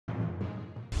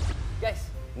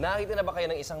Guys, nakita na ba kayo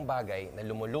ng isang bagay na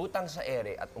lumulutang sa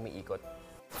ere at umiikot?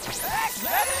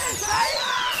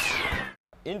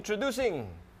 Introducing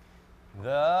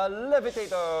the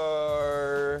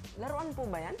levitator! Laruan po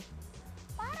ba yan?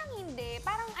 Parang hindi.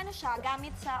 Parang ano siya,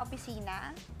 gamit sa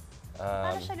opisina.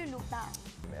 Paano siya lulutang?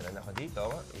 Meron ako dito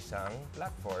isang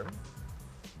platform.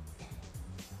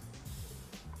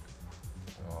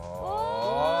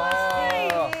 Oh!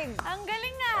 Astig! Ang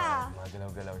galing ah!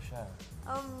 Magalaw-galaw siya.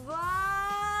 Aba!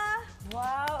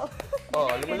 Wow!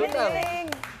 Oh, lumulutang.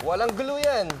 Walang gulo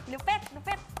yan. Lupet,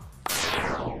 lupet.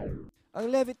 Ang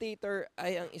levitator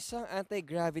ay ang isang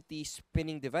anti-gravity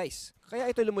spinning device. Kaya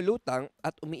ito lumulutang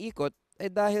at umiikot ay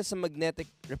dahil sa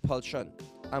magnetic repulsion.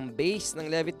 Ang base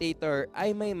ng levitator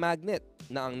ay may magnet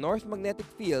na ang north magnetic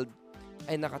field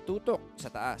ay nakatutok sa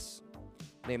taas.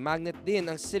 May magnet din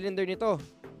ang cylinder nito.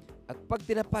 At pag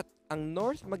tinapat ang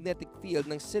north magnetic field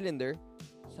ng cylinder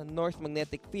sa north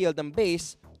magnetic field ng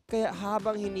base, kaya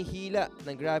habang hinihila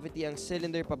ng gravity ang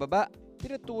cylinder pababa,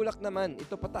 tinutulak naman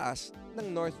ito pataas ng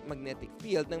north magnetic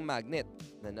field ng magnet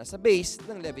na nasa base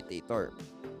ng levitator.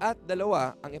 At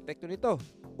dalawa ang epekto nito.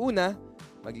 Una,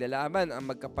 maglalaban ang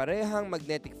magkaparehang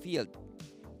magnetic field,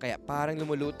 kaya parang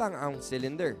lumulutang ang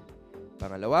cylinder.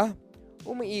 Pangalawa,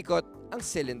 umiikot ang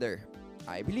cylinder.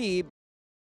 I believe